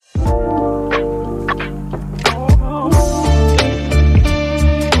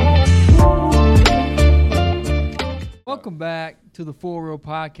to the Full Real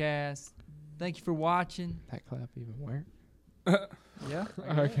Podcast. Thank you for watching. That clap even work? Yeah.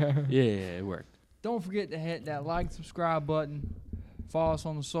 Okay. Yeah, it worked. Don't forget to hit that like, subscribe button. Follow us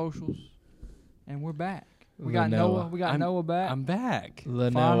on the socials. And we're back. We got Noah. We got Noah back. I'm back.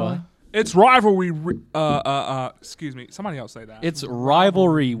 Finally. It's rivalry. Excuse me. Somebody else say that. It's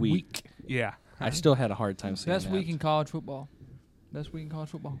rivalry week. Yeah. I still had a hard time saying Best that. week in college football. Best week in college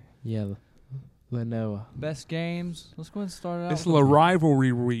football. Yeah, Lenoa. Best games. Let's go ahead and start it out. It's the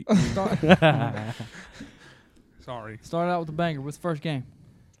rivalry week. Start Sorry. out with the banger. What's the first game?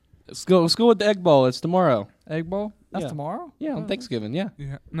 Let's go with the Egg Bowl. It's tomorrow. Egg Bowl? That's Yeah. tomorrow? Yeah, on Thanksgiving, yeah.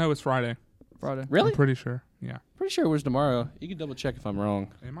 Yeah. No, it's Friday. Friday. Really? I'm pretty sure. Yeah. Pretty sure it was tomorrow. You can double check if I'm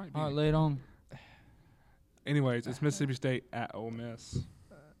wrong. It might be. All right, lay it on. Anyways, it's Mississippi State at Ole Miss.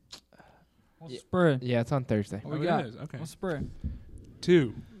 What's the spread? Yeah, it's on Thursday. What Oh, we got? it is. Okay. What's the spread?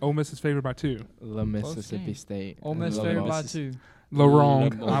 2. Ole Miss is favored by 2. La Mississippi game. State. Ole Miss La favored by Miss- 2.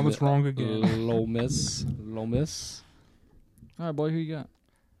 Wrong. Ole I was Miss- wrong again. Ole Miss. Ole Miss. All right, boy, who you got?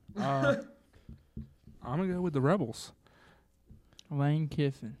 I'm going to go with the Rebels. Lane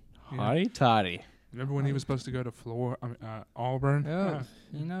Kiffin. Yeah. Hotty toddy. Remember when he was supposed to go to Auburn? Yeah.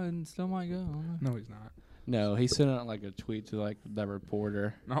 You know, and still might go. I don't know. No, he's not. No, he sent out like a tweet to like the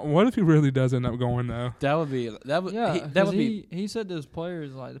reporter. Now, what if he really does end up going, though? That would be Yeah, that would be. he said to his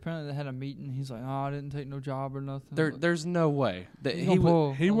players, like, apparently they had a meeting. He's like, I didn't take no job or nothing. There's no way that He's he gonna would.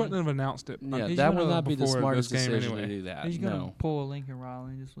 pull. He wouldn't have announced it. Yeah, he's that gonna- would not be the before smartest this game decision anyway. to do that. He's gonna No. pull a Lincoln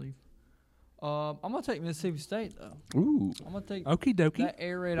Riley and just leave. I'm gonna take Mississippi State though. Ooh. I'm gonna take Okie dokie. that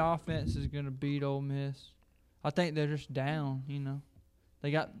air raid offense is gonna beat Ole Miss. I think they're just down. You know,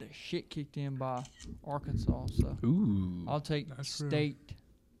 they got the shit kicked in by Arkansas. So Ooh. I'll take That's true. State.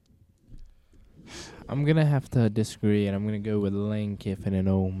 I'm going to have to disagree, and I'm going to go with Lane Kiffin and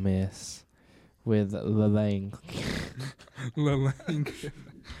Ole Miss. With Lane. Lane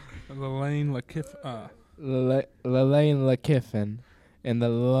LaKiff. Lane La Kiffin and the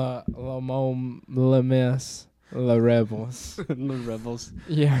La Miss La Rebels. The Rebels.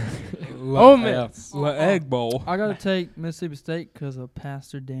 Yeah. Ole Miss. La Egg Bowl. I gotta take Mississippi State because of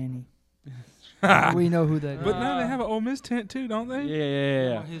Pastor Danny. We know who that is. But now they have an Ole Miss tent too, don't they?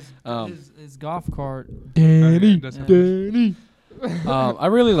 Yeah. His golf cart. Danny. Danny. I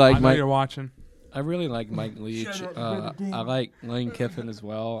really like I know Mike. you're watching. I really like Mike Leach. Shut up, brother I like Lane Kiffin as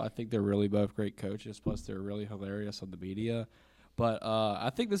well. I think they're really both great coaches. Plus, they're really hilarious on the media. But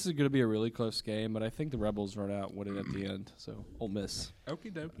I think this is going to be a really close game. But I think the Rebels run out with it at the end. So Ole Miss.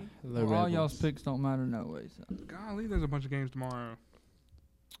 Okie dokie. Well, all y'all's picks don't matter no way. So. Golly, there's a bunch of games tomorrow.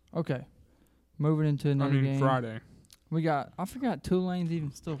 Okay, moving into another game. Friday. We got. I forgot Tulane's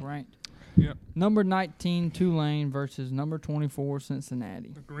even still ranked. Yep. Number 19 Tulane versus number 24 Cincinnati.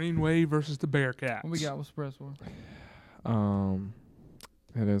 The Green Wave versus the Bearcats. What we got with spread score?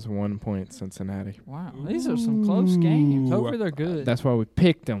 It is 1 point Cincinnati. Wow, these are some close games. Ooh. Hopefully they're good. That's why we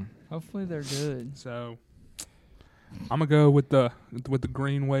picked them. Hopefully they're good. So I'm gonna go with the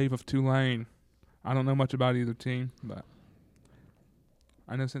Green Wave of Tulane. I don't know much about either team, but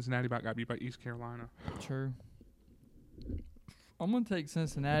I know Cincinnati got beat by East Carolina. True. I'm gonna take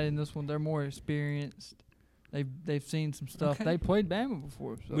Cincinnati in this one. They're more experienced. They've seen some stuff. Okay. They played Bama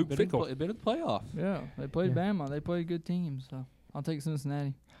before. So. Luke Fickle. Been in the playoff. Yeah, they played Yeah. Bama. They played good teams. So I'll take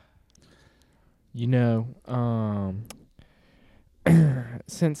Cincinnati. You know,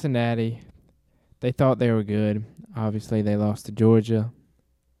 Cincinnati, they thought they were good. Obviously, they lost to Georgia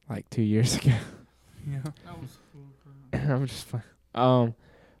like 2 years ago. Yeah. I'm just fine.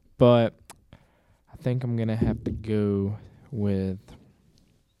 But I think I'm gonna have to go with.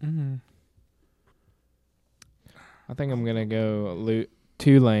 Mm-hmm. I think I'm gonna go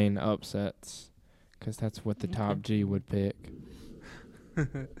Tulane upsets, because that's what the top G would pick. And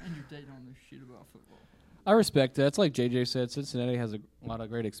your date on this shit about football. I respect that. It's like JJ said. Cincinnati has a lot of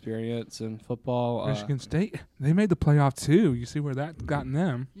great experience in football. Michigan State, they made the playoff too. You see where that gotten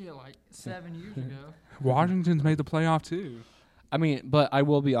them. Yeah, like 7 years ago. Washington's made the playoff too. I mean, but I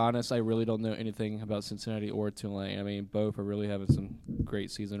will be honest. I really don't know anything about Cincinnati or Tulane. I mean, both are really having some great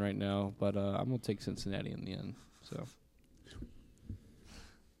season right now. But I'm gonna take Cincinnati in the end. So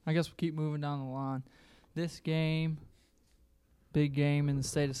I guess we'll keep moving down the line. This game, big game in the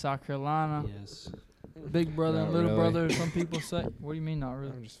state of South Carolina. yes. Big brother and Not little really. brother, some people say. What do you mean not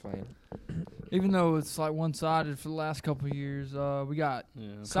really? I'm just playing. Even though it's like one-sided for the last couple of years, we got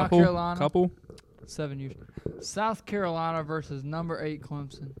Yeah. South Carolina. Couple. 7 years. South Carolina versus number 8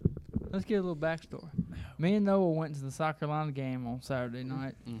 Clemson. Let's get a little backstory. Me and Noah went to the South Carolina game on Saturday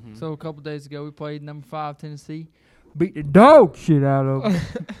night. Mm-hmm. So a couple days ago, we played number 5 Tennessee. Beat the dog shit out of them.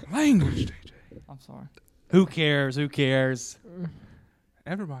 Language, JJ. I'm sorry. Who cares? Who cares?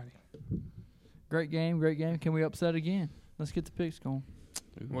 Everybody. Great game, great game. Can we upset again? Let's get the picks going.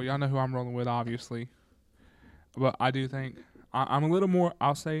 Well, y'all know who I'm rolling with, obviously. But I do think I'm a little more.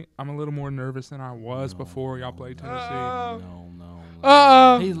 I'll say I'm a little more nervous than I was before y'all played Tennessee.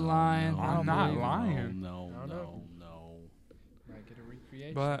 No. He's lying. No, I don't not believe him. lying. No. Might get a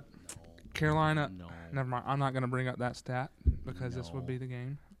recreation. But Carolina, No. never mind. I'm not going to bring up that stat because this would be the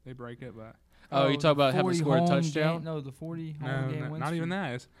game. They break it, but Oh, you talk about having 40 scored a home touchdown? Game, no, the 40 home no, game win not even streak.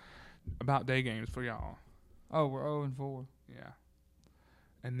 that. It's about day games for y'all. Oh, we're 0-4. Yeah,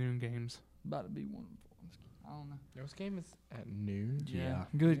 and noon games. About to be 1-4. I don't know. Those game is at noon. Yeah.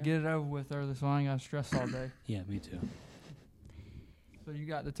 Good. Yeah. Get it over with early so I ain't got to stress all day. Yeah, me too. So you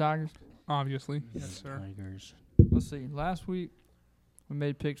got the Tigers? Obviously, yes, sir. Tigers. Let's see. Last week, we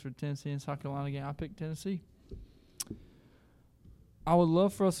made picks for Tennessee and South Carolina game. I picked Tennessee. I would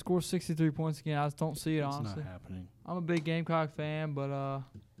love for us to score 63 points again. I just don't see it, It's honestly. not happening. I'm a big Gamecock fan, but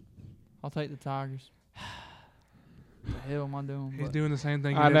I'll take the Tigers. What the hell am I doing? He's But doing the same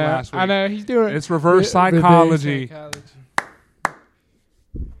thing he I did know. last week. I know. He's doing. It's reverse reverse psychology.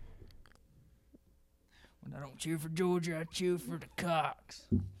 when I don't cheer for Georgia, I cheer for the Cocks.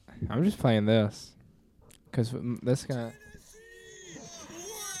 I'm just playing this because this guy.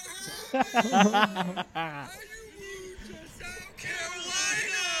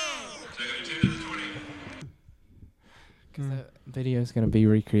 Because that video is going to be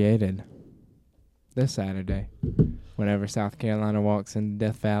recreated this Saturday whenever South Carolina walks into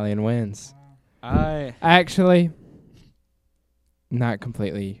Death Valley and wins. Actually, not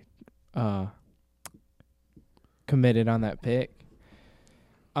completely committed on that pick.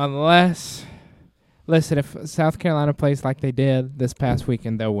 Unless, listen, if South Carolina plays like they did this past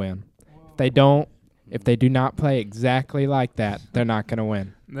weekend, they'll win. If they do not play exactly like that, they're not going to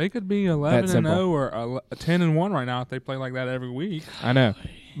win. They could be 11-0 simple. or 10-1 right now if they play like that every week. I know,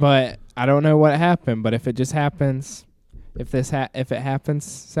 but I don't know what happened. But if it just happens, if it happens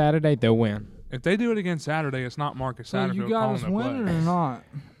Saturday, they'll win. If they do it again Saturday, it's not Marcus So Satterfield you got calling us the play. winning or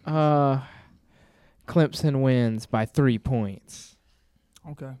not? Clemson wins by 3 points.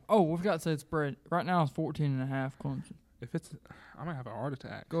 Okay. Oh, we've got to say the spread. Right now it's 14.5 Clemson. If it's, I might have a heart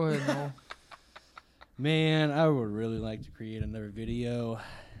attack. Go ahead, Noel. Man, I would really like to create another video.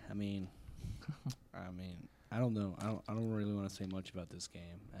 I mean, I don't know. I don't really want to say much about this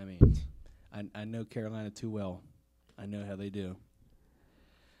game. I mean, I know Carolina too well. I know how they do.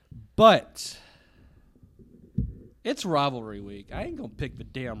 But it's rivalry week. I ain't gonna pick the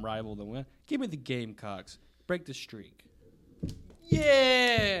damn rival to win. Give me the Gamecocks. Break the streak.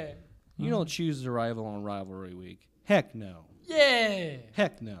 Yeah. You don't choose the rival on rivalry week. Heck no. Yeah.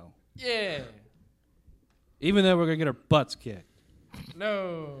 Heck no. Yeah. Even though we're gonna get our butts kicked.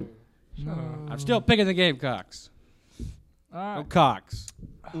 No. I'm still picking the Gamecocks. All right. Go Cox.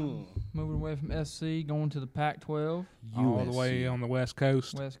 Moving away from SC, going to the Pac-12, All the way on the West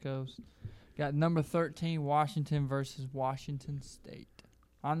Coast. West Coast. Got number 13, Washington versus Washington State.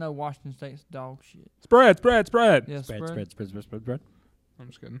 I know Washington State's dog shit. Spread. Yeah, Spread. I'm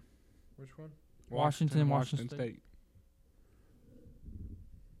just kidding. Which one? Washington State.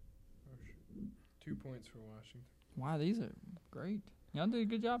 2 points for Washington. Wow, these are great. Y'all did a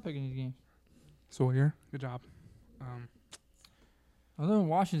good job picking these games. Sawyer, good job. Other than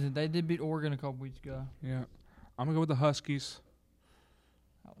Washington, they did beat Oregon a couple weeks ago. Yeah. I'm going to go with the Huskies,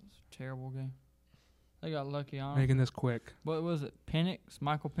 That was a terrible game. They got lucky on it. making this quick. What was it? Penix?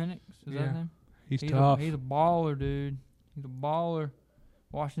 Michael Penix? Is that Yeah. his name? He's tough. He's a baller, dude. He's a baller.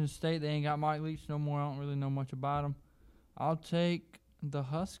 Washington State, they ain't got Mike Leach no more. I don't really know much about him. I'll take the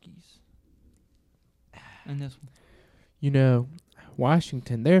Huskies in this one. You know,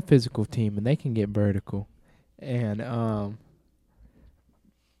 Washington, they're a physical team and they can get vertical. And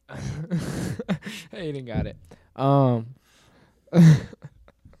Aiden got it.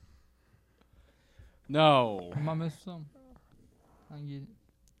 No. Am I missing something? I can get it.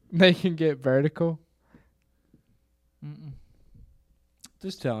 They can get vertical. Mm-mm.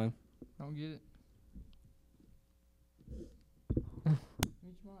 Just tell him. Don't get it.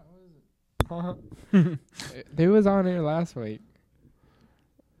 Which one? What is it? Who was on here last week?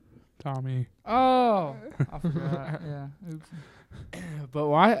 Tommy. Oh, I forgot. Yeah. Oops. But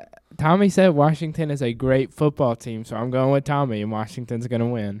why? Tommy said Washington is a great football team, so I'm going with Tommy, and Washington's going to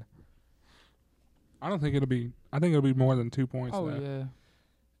win. I think it'll be more than 2 points. Oh, though. yeah.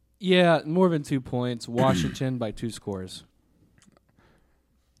 Yeah, more than 2 points. Washington by 2 scores.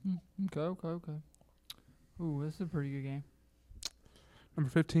 Okay. Ooh, this is a pretty good game.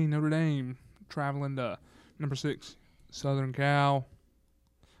 Number 15, Notre Dame, traveling to number 6, Southern Cal,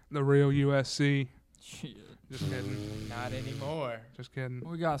 the real USC. Shit. Just kidding. Not anymore. Just kidding.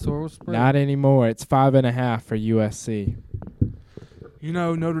 What we got, Sawyer? What's the spread? Not anymore. It's 5.5 for USC. You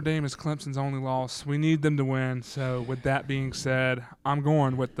know, Notre Dame is Clemson's only loss. We need them to win. So, with that being said, I'm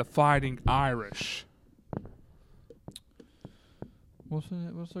going with the Fighting Irish.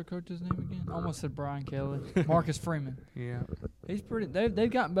 What's their coach's name again? I almost said Brian Kelly. Marcus Freeman. Yeah. He's pretty. They've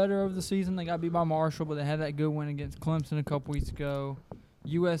gotten better over the season. They got beat by Marshall, but they had that good win against Clemson a couple weeks ago.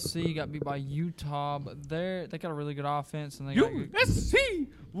 USC got beat by Utah, but they got a really good offense, and they got USC.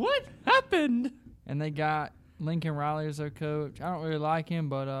 What happened? and they got Lincoln Riley as their coach. I don't really like him,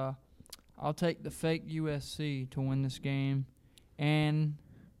 but I'll take the fake USC to win this game, and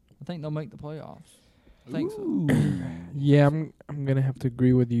I think they'll make the playoffs. I think so. Yeah, I'm gonna have to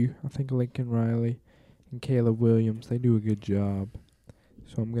agree with you. I think Lincoln Riley and Caleb Williams, they do a good job.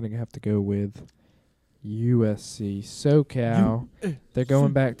 So I'm gonna have to go with USC. SoCal, they're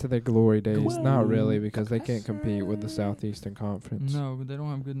going back to their glory days. Not really, because they can't compete with the Southeastern Conference. No, but they don't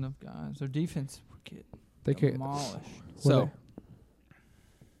have good enough guys. Their defense would get They could. demolished. So,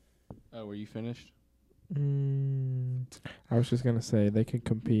 were you finished? I was just gonna say they could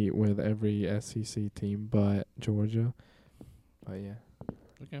compete with every SEC team but Georgia. But yeah.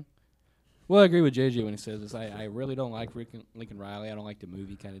 Okay. Well, I agree with JJ when he says this. I really don't like Lincoln Riley. I don't like the move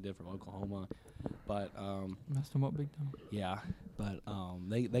he kind of did from Oklahoma. But, Messed them up big time. yeah. But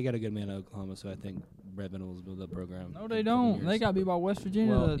they got a good man in Oklahoma, so I think Brad Venables build that program. No, they don't. They got beat by West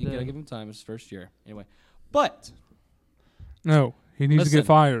Virginia. Well, the other you got to day. give him time. It's his first year. Anyway. But No, he needs to Listen. get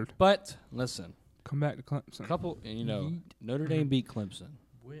fired. listen. Come back to Clemson. Yeet. Notre Dame beat Clemson.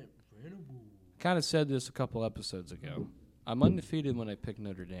 Kind of said this a couple episodes ago. I'm undefeated when I picked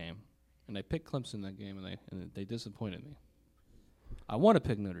Notre Dame, and I picked Clemson that game, and they disappointed me. I want to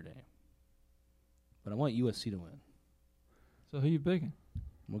pick Notre Dame, but I want USC to win. So who you picking?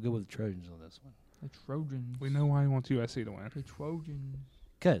 We'll go with the Trojans on this one. The Trojans. We know why he wants USC to win. The Trojans.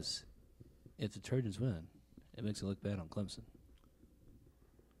 Because if the Trojans win, it makes it look bad on Clemson.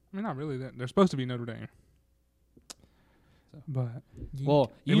 I mean, not really. They're supposed to be Notre Dame. But Yeet.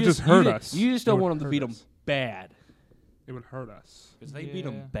 Well, It would just hurt you us. You just It don't would want them to hurt beat them us. bad. it would hurt us. Because they beat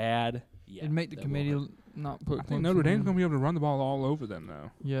them Yeah. bad. Yeah, It'd make the that will committee hurt. not put I think Clemson Notre Dame's in. going to be able to run the ball all over them,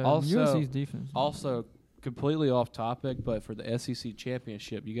 though. Yeah, Also- USC's defense. Also, completely off topic, but for the SEC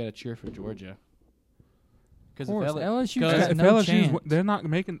championship, you got to cheer for Georgia. Of Because course, LSU's because got If no LSU's chance. they're not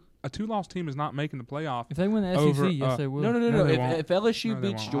making a two-loss team is not making the playoff. If they win the SEC, over, yes, they will. No. No, they won't. If LSU No, they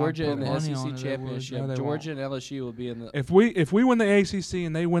beats won't. Georgia I'll in the put money SEC on it, they would. championship, No, they Georgia and LSU will be in the. If we win the ACC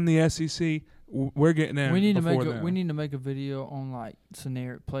and they win the SEC, we're getting in. We need to make before a, them. we need to make a video on like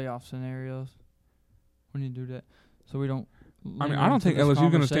playoff scenarios. We need to do that so we don't. I mean, I don't think LSU's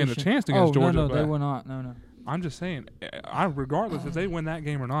going to stand a chance against Georgia. No, but they will not. No. I'm just saying, regardless if they win that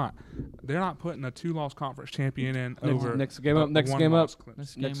game or not, they're not putting a two-loss conference champion in over next game up. a Next game up. one-loss Clemson.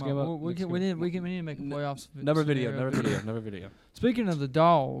 Next Next game game up. up. We Next need game to make a playoffs. Never video. scenario. Never video. Speaking of the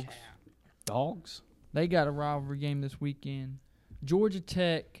Dogs, Dogs. they got a rivalry game this weekend. Georgia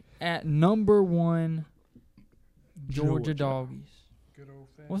Tech at number 1 Georgia Doggies.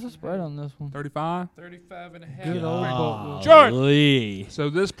 What's the spread on this one? 35. 35.5. Good old Buckwood. Golly. So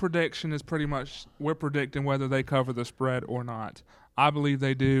this prediction is pretty much we're predicting whether they cover the spread or not. I believe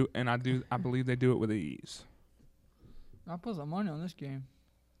they do, and I believe they do it with ease. I'll put some money on this game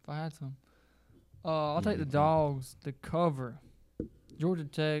if I had some. I'll take the Dogs to cover. Georgia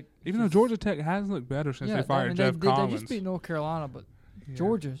Tech. Even though Georgia Tech has looked better since they fired Jeff they Collins. just beat North Carolina, but Yeah.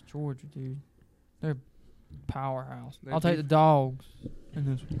 Georgia's Georgia, dude. They're powerhouse. They I'll take the def- Dogs in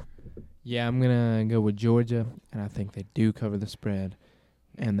this one. Yeah, I'm gonna go with Georgia, and I think they do cover the spread,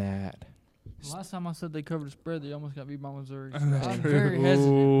 and that Last time I said they covered the spread, they almost got beat by Missouri. So That's I'm true. very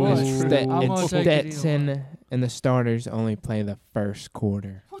hesitant. Ooh. But it's, true. Sta- I'm gonna it's take it either way. Stetson and the starters only play the first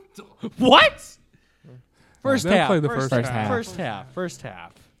quarter. What? First They'll half. play the first first half. First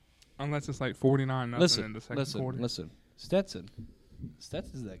half. Unless it's like 49-0 in the second quarter. Listen.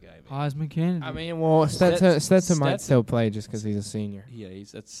 Stetson's that guy, man. Heisman candidate. I mean, well, Stetson might Stetson- still play just because he's a senior. Yeah, it's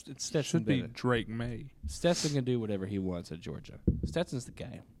Stetson. Should be better. Drake May. Stetson can do whatever he wants at Georgia. Stetson's the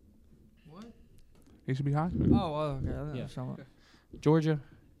guy. He should be Heisman. oh, okay. Yeah. Yeah. Georgia,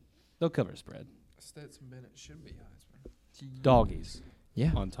 they'll cover spread. Stetson Bennett should be Heisman. Doggies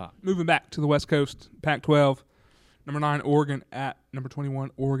Yeah. on top. Moving back to the West Coast, Pac-12, number 9 Oregon at number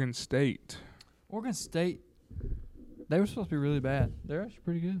 21 Oregon State. Oregon State, they were supposed to be really bad. They're actually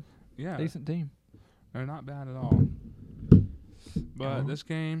pretty good. Yeah, Decent team. they're not bad at all. But this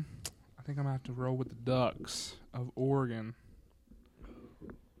game, I think I'm gonna have to roll with the Ducks of Oregon.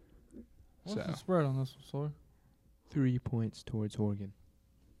 What's So the spread on this one, Sawyer? 3 points towards Oregon.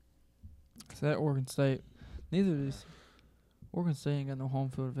 I So that Oregon State. Neither of these. Oregon State ain't got no home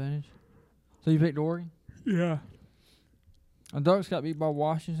field advantage. So you picked Oregon? Yeah. The Ducks got beat by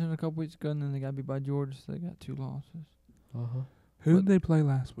Washington a couple weeks ago, and then they got beat by Georgia, so they got 2 losses. Who did they play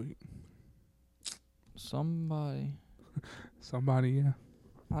last week? Somebody. Somebody, yeah.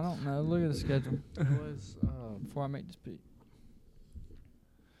 I don't know. Look at the schedule. It was before I make this pick.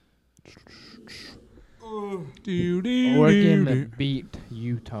 Oregon beat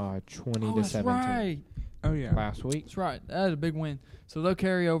Utah 20 to 17 right. Oh, yeah. last week. That's right. That is a big win. So they'll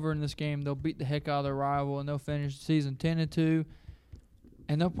carry over in this game. They'll beat the heck out of their rival, and they'll finish the season 10-2,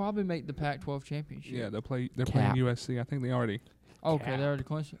 and they'll probably make the Pac-12 championship. Yeah, they're playing USC. I think they already. Okay, they already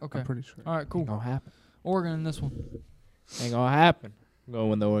clinched it? Okay. I'm pretty sure. All right, cool. Ain't gonna happen. Oregon in this one. Ain't gonna happen. I'm going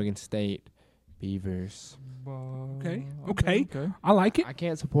with the Oregon State Beavers. Okay. I like it. I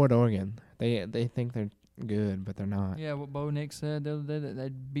can't support Oregon. They think they're good, but they're not. Yeah, what Bo Nick said the other day, that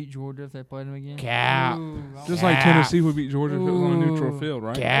they'd beat Georgia if they played them again. Cap. Just like Tennessee would beat Georgia if it was on a neutral field,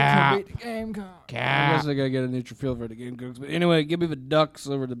 right? Cap. Beat the Gamecock. I guess they got to get a neutral field for the Gamecocks. But anyway, give me the Ducks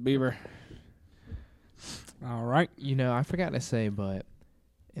over the Beaver. All right. You know, I forgot to say, but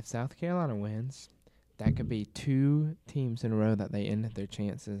if South Carolina wins, that could be 2 teams in a row that they ended their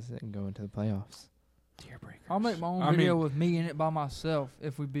chances and go into the playoffs. I'll make my own video with me in it by myself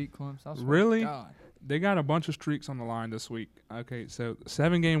if we beat Clemson. I swear Really? to God. They got a bunch of streaks on the line this week. Okay, so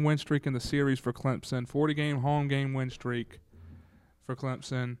 7-game win streak in the series for Clemson, 40-game home game win streak for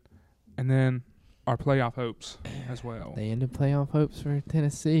Clemson, and then our playoff hopes as well. They ended playoff hopes for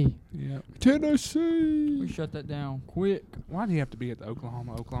Tennessee. Yeah. Tennessee. We shut that down quick. Why do you have to be at the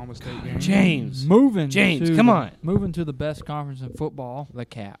Oklahoma State game? James. Moving to the best conference in football, The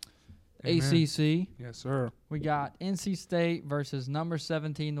Cap. Amen. ACC. Yes, sir. We got NC State versus number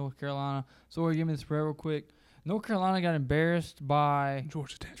 17 North Carolina. So we'll give me the spread real quick. North Carolina got embarrassed by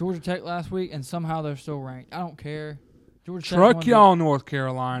Georgia Tech last week, and somehow they're still ranked. I don't care. Georgia Truck y'all, North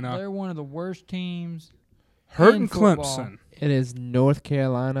Carolina. They're one of the worst teams. Hurting in football. Clemson. It is North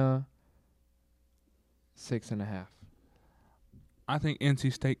Carolina 6.5. I think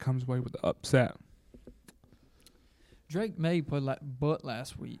NC State comes away with the upset. Drake May played like butt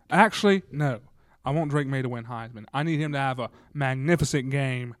last week. Actually, no. I want Drake May to win Heisman. I need him to have a magnificent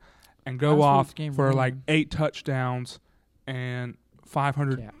game and go Last off week's game for won. like 8 touchdowns and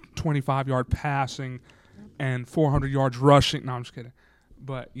 525-yard passing and 400 yards rushing. No, I'm just kidding.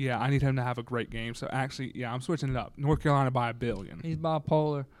 But, yeah, I need him to have a great game. So, actually, yeah, I'm switching it up. North Carolina by $1 billion. He's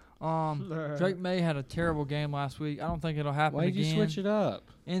bipolar. Drake May had a terrible game last week. I don't think it'll happen Why again. did you switch it up?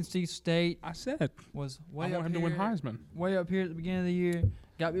 NC State I said was I way want up him to here, win Heisman. way up here at the beginning of the year.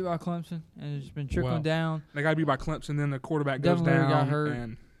 Got beat by Clemson, and it's been trickling down. They got to be by Clemson. Then the quarterback goes Devin Leary down. got hurt.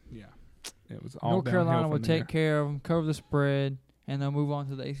 And, yeah, it was all North downhill Carolina from will there. take care of them, cover the spread, and they'll move on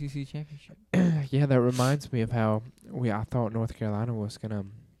to the ACC championship. Yeah, that reminds me of how I thought North Carolina was going to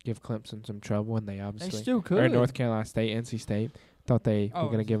give Clemson some trouble, and they They obviously still could. or North Carolina State, NC State, thought they were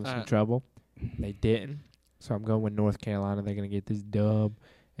going to give them some trouble. They didn't. So I'm going with North Carolina. They're going to get this dub,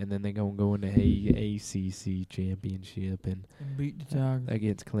 and then they're going to go in the ACC championship and beat the Tigers.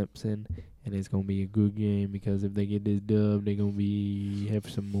 against Clemson, and it's going to be a good game because if they get this dub, they're going to have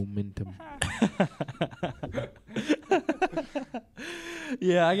some momentum.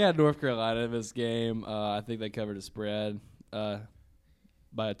 Yeah, I got North Carolina in this game. I think they covered the spread by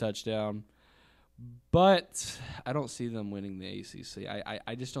a touchdown. But I don't see them winning the ACC.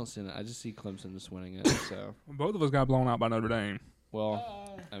 I just don't see that. I just see Clemson just winning it. So Both of us got blown out by Notre Dame.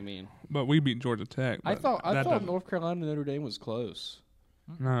 well, I mean, But we beat Georgia Tech. I but thought that doesn't- North Carolina and Notre Dame was close.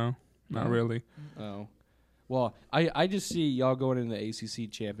 No, not No? really. Oh, well, I just see y'all going in the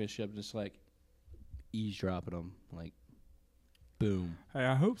ACC championship just like eavesdropping them, like boom. Hey,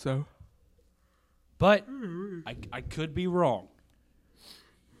 I hope so. But I could be wrong.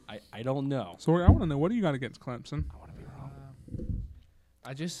 I don't know. Sorry, I want to know, what do you got against Clemson? I want to be wrong.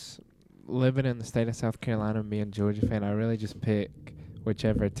 I just, living in the state of South Carolina and being a Georgia fan, I really just pick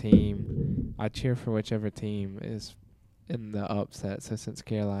whichever team. I cheer for whichever team is in the upset. So since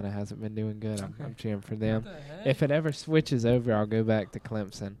Carolina hasn't been doing good, I'm cheering for them. If it ever switches over, I'll go back to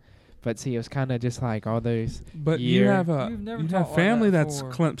Clemson. But see, it was kind of just like all those. But year. you have You've never you talked have like family that that's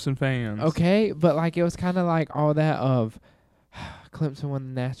before. Clemson fans. Okay, but like it was kind of like all that of Clemson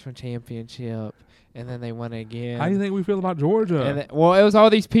won the national championship, and then they won again. How do you think we feel about Georgia? And well, it was all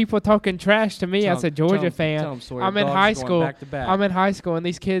these people talking trash to me as a Georgia fan. I'm in high school. I'm in high school, and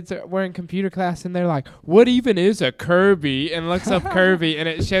these kids were in computer class, and they're like, "What even is a Kirby?" And looks up Kirby, and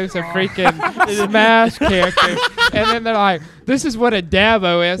it shows a freaking Smash character. And then they're like, "This is what a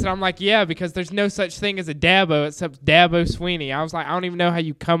Dabo is," and I'm like, "Yeah, because there's no such thing as a Dabo except Dabo Sweeney." I was like, "I don't even know how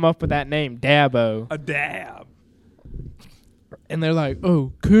you come up with that name, Dabo." A dab. And they're like,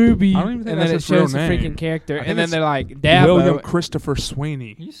 "Oh, Kirby," I don't even think and then it that's his real shows the name. freaking character, I think and then it's they're like, Dabo. William Christopher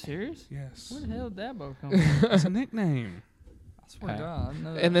Sweeney. Are you serious? Yes. Where the hell did Dabo come from? That's a nickname. I swear to God. I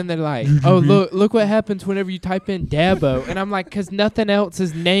know And then they're like, "Oh, look what happens whenever you type in Dabo," and I'm like, "Cause nothing else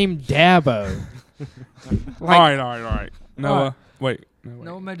is named Dabo." All right. Noah, wait.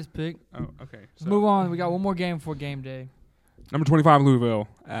 Noah made his pick. Oh, okay. Let's move on. We got one more game before game day. Number 25, Louisville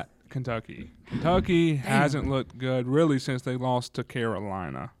at Kentucky. Kentucky hasn't looked good really since they lost to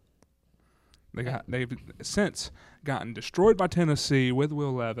Carolina. They've since gotten destroyed by Tennessee with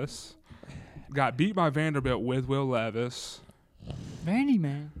Will Levis, got beat by Vanderbilt with Will Levis, Vandy,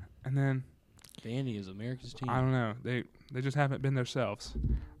 man. and then Vandy is America's team. I don't know. They just haven't been themselves.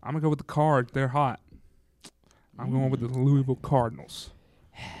 I'm gonna go with the Cards. They're hot. I'm going with the Louisville Cardinals.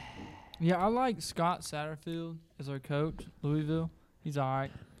 Yeah, I like Scott Satterfield as our coach, Louisville. He's all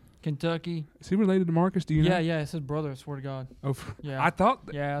right. Kentucky. Is he related to Marcus? Do you know? Yeah, it's his brother, I swear to God. Oh, Yeah. I thought.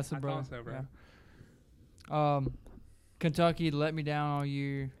 Yeah, that's his I brother. thought so, bro. Yeah. Kentucky let me down all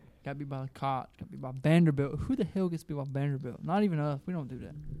year. Got beat by the Cox. Got beat by Vanderbilt. Who the hell gets beat by Vanderbilt? Not even us. We don't do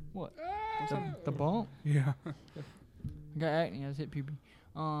that. What? The bump? Yeah. I got acne. I just hit puberty.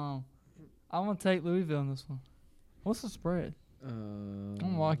 I'm going to take Louisville in this one. What's the spread? I'm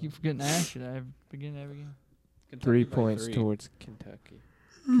going to lock you for getting asked you at the beginning of every game. 3 points towards Kentucky.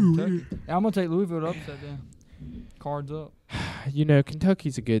 Kentucky. Yeah, I'm going to take Louisville to upset then. Cards up. You know,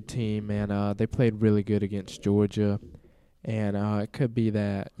 Kentucky's a good team, and they played really good against Georgia. And it could be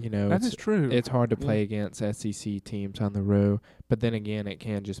that, you know, That is true. it's hard to play against SEC teams on the road. But then again, it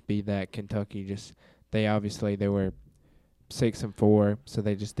can just be that Kentucky they were 6-4, so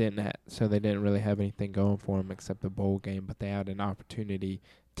they just didn't really have anything going for them except the bowl game. But they had an opportunity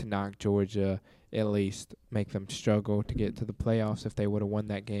to knock Georgia, at least make them struggle to get to the playoffs if they would have won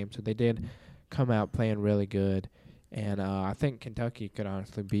that game. So they did come out playing really good. And I think Kentucky could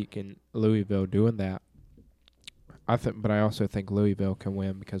honestly beat Louisville doing that. But I also think Louisville can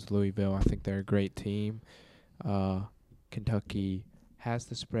win because Louisville, I think they're a great team. Kentucky has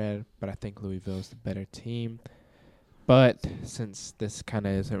the spread, but I think Louisville is the better team. But since this kind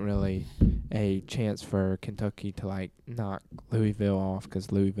of isn't really a chance for Kentucky to knock Louisville off,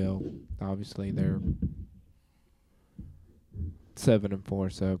 because Louisville, obviously, they're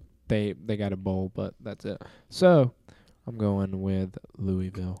 7-4, so they got a bowl, but that's it. So I'm going with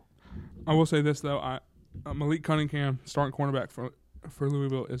Louisville. I will say this though, Malik Cunningham, starting cornerback for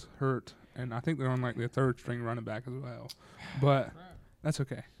Louisville, is hurt, and I think they're on their third string running back as well. But that's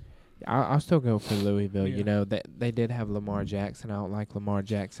okay. I'll still go for Louisville. Yeah. You know, they did have Lamar Jackson. I don't like Lamar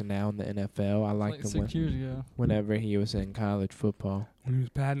Jackson now in the NFL. I liked him 6 years ago. whenever he was in college football. When he was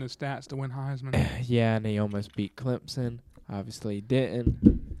padding his stats to win Heisman. Yeah, and he almost beat Clemson. Obviously, he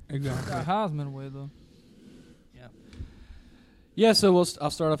didn't. Exactly. Got Heisman away, though. Yeah, so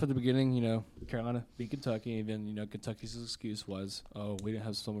I'll start off at the beginning. You know, Carolina beat Kentucky, and then Kentucky's excuse was, "Oh, we didn't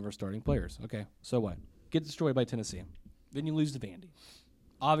have some of our starting players." Okay, so what? Get destroyed by Tennessee, then you lose to Vandy.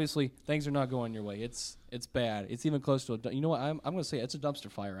 Obviously, things are not going your way. It's bad. It's even close to you know what? I'm going to say it's a dumpster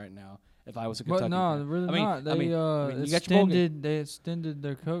fire right now. If I was a Kentucky, But no, fan. really not. They you got your bowl game. They extended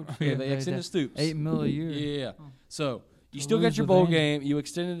their coach. Yeah, they extended Stoops. $8 million a year. Yeah. So you To still got lose your to bowl Vandy. game. You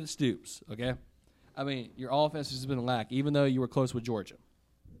extended it Stoops. Okay. I mean, your offense has been lack, even though you were close with Georgia.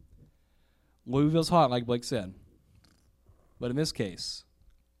 Louisville's hot, like Blake said. But in this case,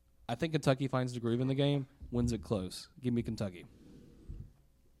 I think Kentucky finds the groove in the game, wins it close. Give me Kentucky.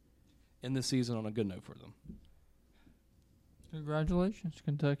 End the season on a good note for them. Congratulations,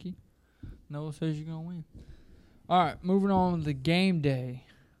 Kentucky. Noah says you're going to win. All right, moving on to the game day.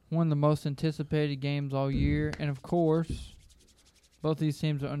 One of the most anticipated games all year. And, of course, both these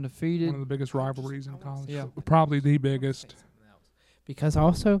teams are undefeated. One of the biggest rivalries in college. Yeah. Probably the biggest. Because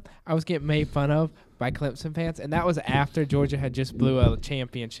also, I was getting made fun of by Clemson fans, and that was after Georgia had just blew a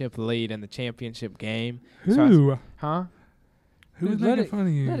championship lead in the championship game. Who? Huh? Who's Dude, let making fun of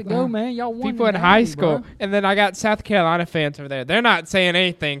you? Let it go, man. Y'all won. People the in high Natty, school. bro. And then I got South Carolina fans over there. They're not saying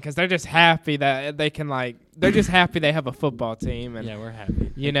anything because they're just happy that they can, they're just happy they have a football team. And, We're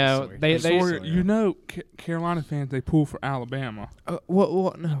happy. you know, they Sawyer, Carolina fans, they pull for Alabama.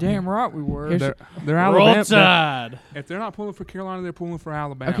 what? No. Damn right we were. They're Alabama. Tide. If they're not pulling for Carolina, they're pulling for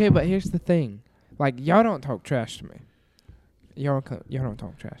Alabama. Okay, but here's the thing. Like, y'all don't talk trash to me. Y'all don't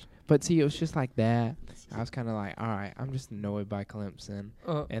talk trash. But see, it was just like that. I was kind of like, all right, I'm just annoyed by Clemson.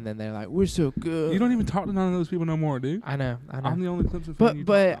 And then they're like, we're so good. You don't even talk to none of those people no more, dude. I know. I'm the only Clemson fan.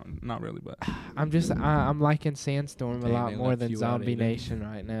 But not really, but I'm liking Sandstorm a Dang, lot they more left than you out, Zombie Aiden. Nation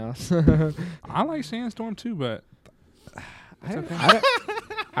right now. I like Sandstorm too. But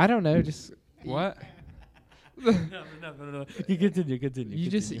I don't know. Just what? No. You continue.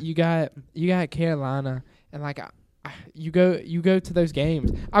 You got Carolina, and like you go to those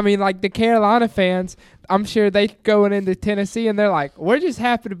games. I mean, like the Carolina fans, I'm sure they going into Tennessee and they're like, we're just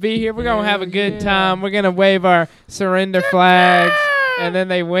happy to be here. We're gonna have a good time. We're gonna wave our surrender flags, and then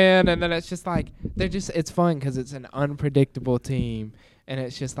they win, and then it's just like it's fun because it's an unpredictable team, and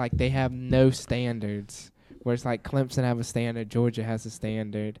it's just like they have no standards. Where it's like Clemson have a standard, Georgia has a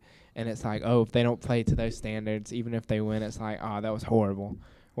standard, and it's like, oh, if they don't play to those standards, even if they win, it's like, oh, that was horrible.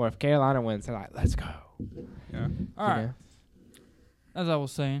 Or if Carolina wins, they're like, let's go. Yeah. All right. As I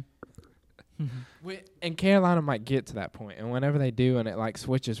was saying. And Carolina might get to that point, and whenever they do, and it like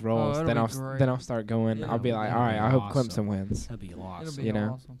switches roles, then I'll start going. Yeah, I'll be like, all right, I hope Clemson wins. That'd be awesome. It'll be You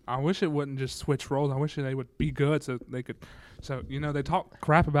know? awesome. I wish it wouldn't just switch roles. I wish they would be good so they could. So they talk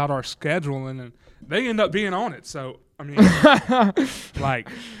crap about our schedule and they end up being on it. So I mean, like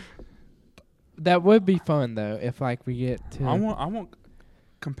that would be fun though if like we get to. I want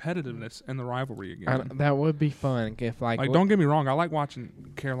competitiveness in the rivalry again. That would be fun if like. Don't get me wrong. I like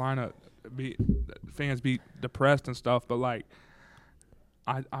watching Carolina fans be depressed and stuff, but like.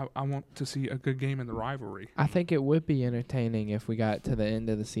 I want to see a good game in the rivalry. I think it would be entertaining if we got to the end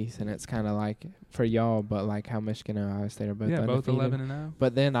of the season. It's kind of like for y'all, but like how Michigan and Ohio State are both both undefeated. 11-0.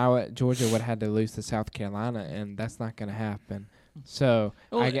 But then Georgia would have had to lose to South Carolina, and that's not going to happen. So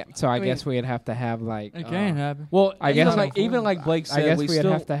I guess we'd have to have like It can happen. Well, I guess even like Blake said, I guess we we'd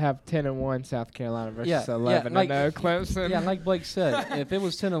still have to have 10-1 South Carolina versus 11-0 Clemson. Yeah, like Blake said, if it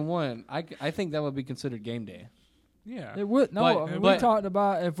was 10-1, I think that would be considered game day. Yeah. It would. No, But- we talked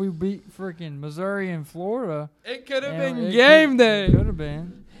about if we beat freaking Missouri and Florida. It could have and been it game day. Could have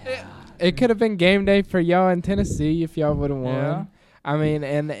been. It could have been game day for y'all in Tennessee if y'all would have won. Yeah. I mean,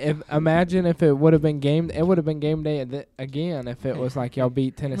 and imagine if it would have been it would have been game day again if it was like y'all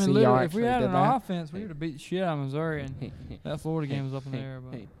beat Tennessee. literally, Y'all if we actually had did an that. offense, we would have beat the shit out of Missouri, and that Florida game was up in the air.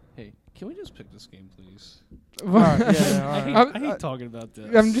 But Hey, can we just pick this game, please? all right. I hate talking about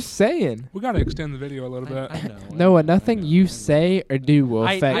this. I'm just saying. We got to extend the video a little bit. I know. Noah, nothing you say or do will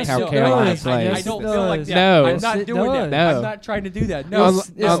affect how Carolina plays. I don't feel like that. No. I'm not It doing does. that. No. I'm not trying to do that. No, No,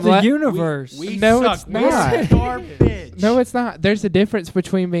 It's the universe. we No, suck. it's not. We're garbage. No, it's not. There's a difference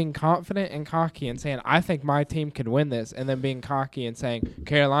between being confident and cocky and saying, I think my team could win this, and then being cocky and saying,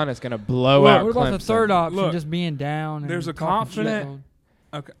 Carolina's going to blow out What about Clemson. the third option, Look, just being down? there's and a talking confident- shit?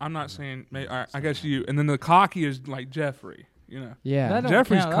 Okay, I'm not saying. I guess you. And then the cocky is like Jeffrey. Yeah. That don't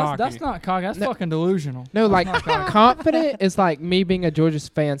Jeffrey's count. cocky. That's not cocky. That's No. fucking delusional. No, like not cocky. confident is like me being a Georgia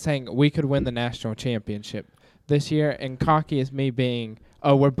fan saying we could win the national championship this year, and cocky is me being,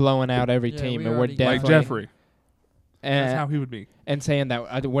 oh, we're blowing out every Yeah, team, we and we're already- definitely Like Jeffrey. That's how and, he would be. and saying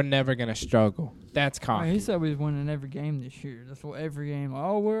that we're never gonna struggle. That's I cocky. mean, he said we was winning every game this year. That's what every game.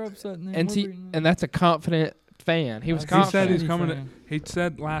 Oh, we're upsetting them. and we're see, beating them. and that's a confident fan. He was That's- He confident. said he's Shitty coming. fan. He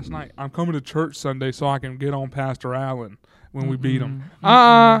said last night, "I'm coming to church Sunday so I can get on Pastor Allen when we beat him."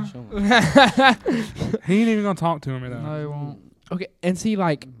 He ain't even gonna talk to me though. No, he won't. Okay, and see,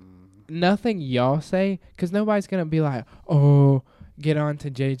 like, nothing y'all say, because nobody's going to be like, oh, get on to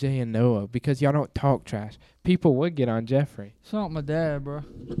JJ and Noah, because y'all don't talk trash. People would get on Jeffrey. It's not my dad, bro.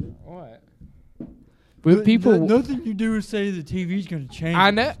 What? But people... nothing you do is say the TV's gonna change. I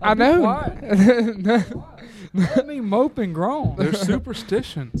know. Like, I be know. quiet. Let me mope and groan. There's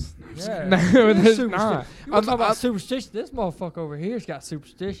superstitions. Yeah. No, There's there's not. You want to talk about superstition? This motherfucker over here's got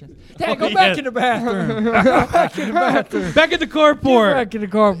superstitions. Dad, go back in the bathroom. Go back in the bathroom. Back at the Get carport. back in the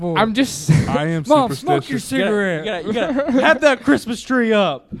cardboard. I'm just... I am Mom, smoke your superstitious. cigarette. You gotta have that Christmas tree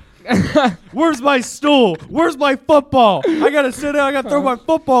up. Where's my stool? Where's my football? I gotta sit down. I gotta throw my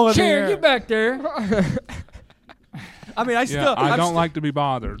football in Chair, there. get back there. I mean, I don't like to be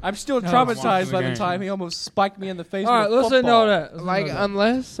bothered. I'm still No, traumatized by the game. time he almost spiked me in the face. All right, with a listen to football. that. Listen like, to that.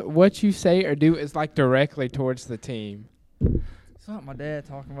 unless what you say or do is, like, directly towards the team. It's not my dad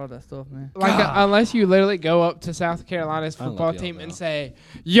talking about that stuff, man. Like, unless you literally go up to South Carolina's I love football y'all team now. and say,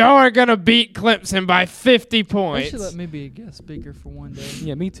 y'all are going to beat Clemson by 50 They points. should let me be a guest speaker for one day.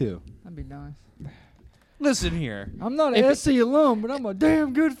 Yeah, me too. That'd be nice. Listen here. I'm not If an it- SC alum, but I'm a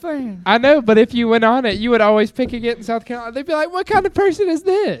damn good fan. I know, but if you went on it, you would always pick against South Carolina. They'd be like, what kind of person is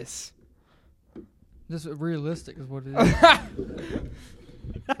this? This is realistic, is what it is.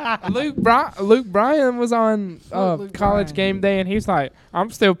 Luke Bryan was on Luke College Bryan. Game Day, and he's like, "I'm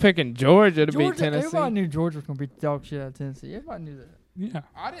still picking Georgia to beat Tennessee." Everybody knew Georgia was going to beat the dog shit out of Tennessee. Everybody knew that. Yeah.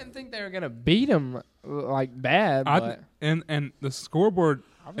 I didn't think they were gonna beat them like bad. But And the scoreboard,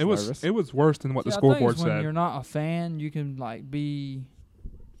 I was nervous. it was worse than what the See, I scoreboard think when said. you're not a fan, you can like be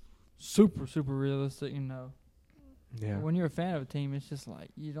super realistic. Yeah. When you're a fan of a team, it's just like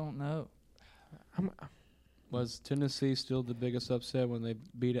you don't know. Was Tennessee still the biggest upset when they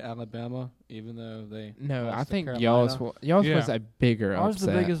beat Alabama, even though they No, lost I to think Carolina? y'all's Yeah. was a bigger Ours was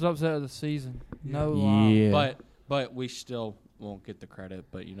upset. the biggest upset of the season. No Yeah. lie. But we still won't get the credit.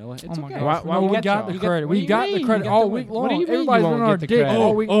 But you know what? It's Oh my okay. gosh. Why No, we we got got y'all? the You got- credit. what do We you got mean? the You credit got all the week win. long. What do you mean you Everybody's won't been on our get the dick credit?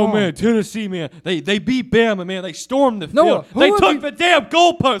 all week long. Tennessee, man. They beat Bama, man. They stormed the Noah, field. who They have took you- the damn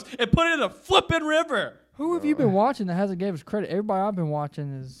goalpost and put it in a flipping river. Who have you been watching that hasn't gave us credit? Everybody I've been watching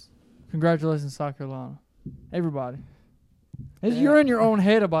is congratulations, South Carolina. Everybody. You're in your own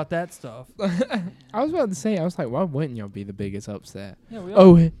head about that stuff. I was about to say, I was like, why wouldn't y'all be the biggest upset? Yeah, we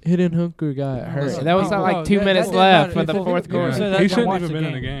Oh, Hidden Hooker got hurt. no, That was no, like no, 2 that- minutes that left didn't for the matter. fourth People quarter. say that, He don't shouldn't watch even the been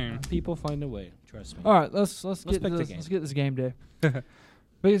in the game. game. People find a way. Trust me. All right, let's get pick the this. game. Let's get this game day.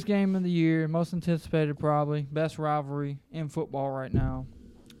 Biggest game of the year, most anticipated probably, best rivalry in football right now.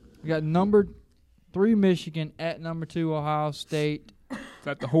 We got number 3 Michigan at number 2 Ohio State. It's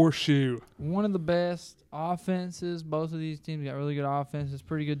at the horseshoe. One of the best offenses. Both of these teams got really good offenses,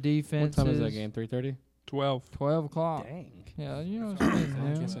 pretty good What defenses. time is that game? 3:30. 12. 12 o'clock. Dang. Yeah, you know what I'm saying. I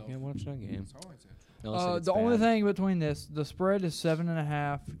man. guess I can't watch that game. Unless it's The only bad. thing between this, the spread is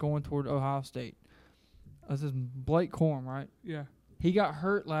 7.5 going toward Ohio State. This is Blake Corum, right? Yeah. He got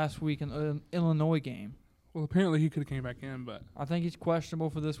hurt last week in the Illinois game. Well, apparently he could have came back in, but I think he's questionable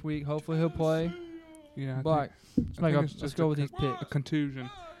for this week. Hopefully he'll play. yeah. I But let's think it's go a with these a picks. contusion.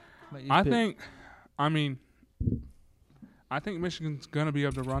 Make these I picks. think Michigan's going to be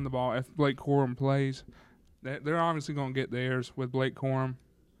able to run the ball if Blake Corum plays. They're obviously going to get theirs with Blake Corum.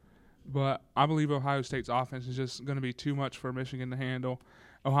 But I believe Ohio State's offense is just going to be too much for Michigan to handle.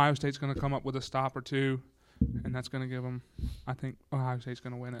 Ohio State's going to come up with a stop or two, and that's going to give them – I think Ohio State's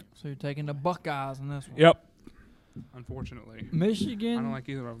going to win it. So you're taking the Buckeyes on this one. Yep. Unfortunately. Michigan. I don't like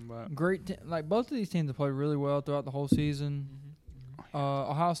either of them, but Great. Like both of these teams have played really well throughout the whole season.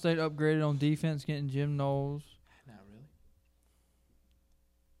 Ohio State upgraded on defense, getting Jim Knowles. Not really.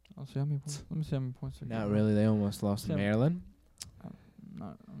 I'll see how many points. Let me see how many points. they're Not getting. really. They almost lost to Seven. Maryland.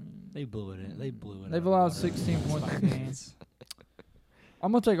 Not, I mean, They blew it in. They blew it. they've allowed 16 points a game.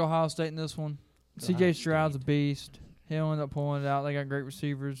 I'm gonna take Ohio State in this one. Ohio C.J. Stroud's a State. beast. He'll end up pulling it out. They got great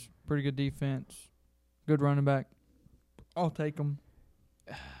receivers, pretty good defense, good running back. I'll take them.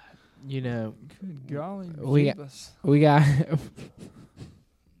 You know, Good golly, We got- jeebus. we got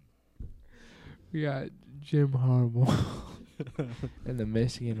we got Jim Harbaugh and the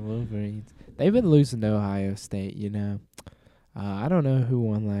Michigan Wolverines. They've been losing to Ohio State. You know, I don't know who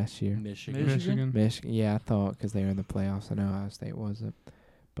won last year. Michigan. Michigan? Michigan. Yeah, I thought because they were in the playoffs. I know Ohio State wasn't,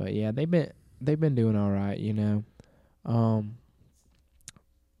 but yeah, they've been doing all right. You know,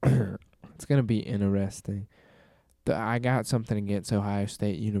 it's gonna be interesting. I got something against Ohio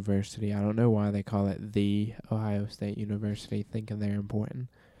State University. I don't know why they call it the Ohio State University, thinking they're important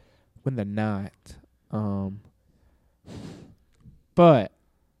when they're not. But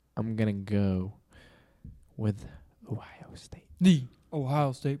I'm gonna go with Ohio State. The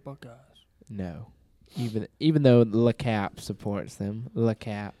Ohio State Buckeyes. No, even though LeCap supports them,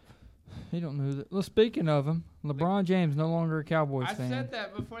 LeCap. He don't know that. Well, speaking of him, LeBron James no longer a Cowboys fan.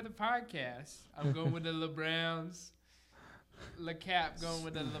 that before the podcast. I'm going with the LeBrowns. LeCap going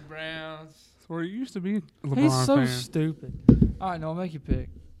with the LeBrowns. that's where he used to be a LeBron He's so fan. stupid. All right, no, I'll make you pick.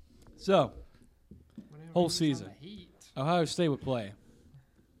 So, whole season, Ohio State would play.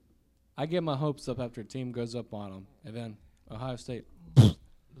 I get my hopes up after a team goes up on them, and then Ohio State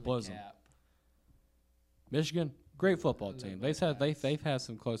blows them. Michigan, great football team. They've had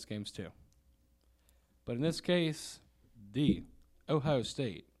some close games too. But in this case, the Ohio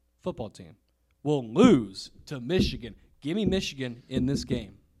State football team will lose to Michigan. Give me Michigan in this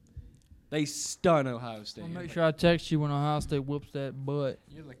game. They stun Ohio State. I'll make sure I text you when Ohio State whoops that butt.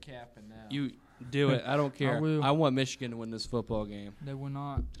 You're LeCapping now. You do it. I don't care. will. I want Michigan to win this football game. They will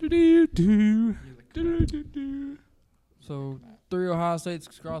not. Do-do-do. Do-do-do-do. So 3 Ohio States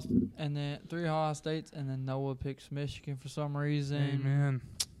cross, and then 3 Ohio States, and then Noah picks Michigan for some reason. Amen.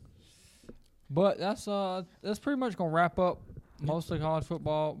 But that's pretty much gonna wrap up most of college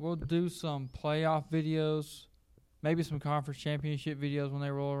football. We'll do some playoff videos, maybe some conference championship videos when they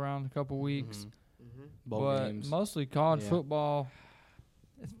roll around in a couple weeks. Bowl But games. mostly college Yeah. football.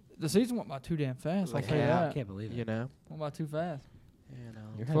 The season went by too damn fast. I'll tell you Yeah. that. can't believe You know, Went by too fast. You know,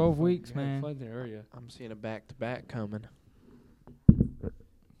 You're 12 having weeks, fun. You're having man. fun there, are you? I'm seeing a back-to-back coming.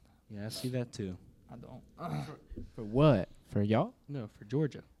 Yeah, I see that too. I don't. For what? For y'all? No, for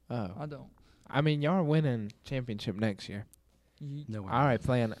Georgia. Oh. I don't. I mean, y'all are winning championship next year. No, All right,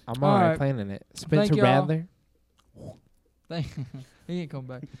 playing. I'm All already right. planning it. Spencer y'all. Radler. Thank he ain't come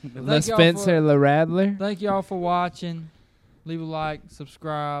back. The y'all Spencer for- the Radler. Thank y'all for watching. Leave a like,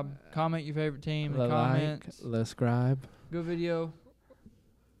 subscribe, comment your favorite team in the comments. The scribe. Good video.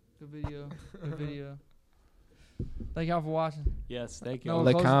 Good video. Good video. Thank y'all for watching. Yes, thank you. No,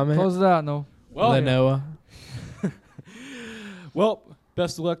 The comment. close it out, no. Well, Lenoa. Well,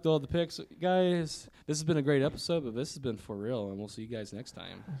 best of luck to all the picks, guys. This has been a great episode, but this has been for real, and we'll see you guys next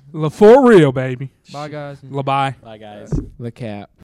time. For real, baby. Bye, guys. Bye. Bye, guys. The cap.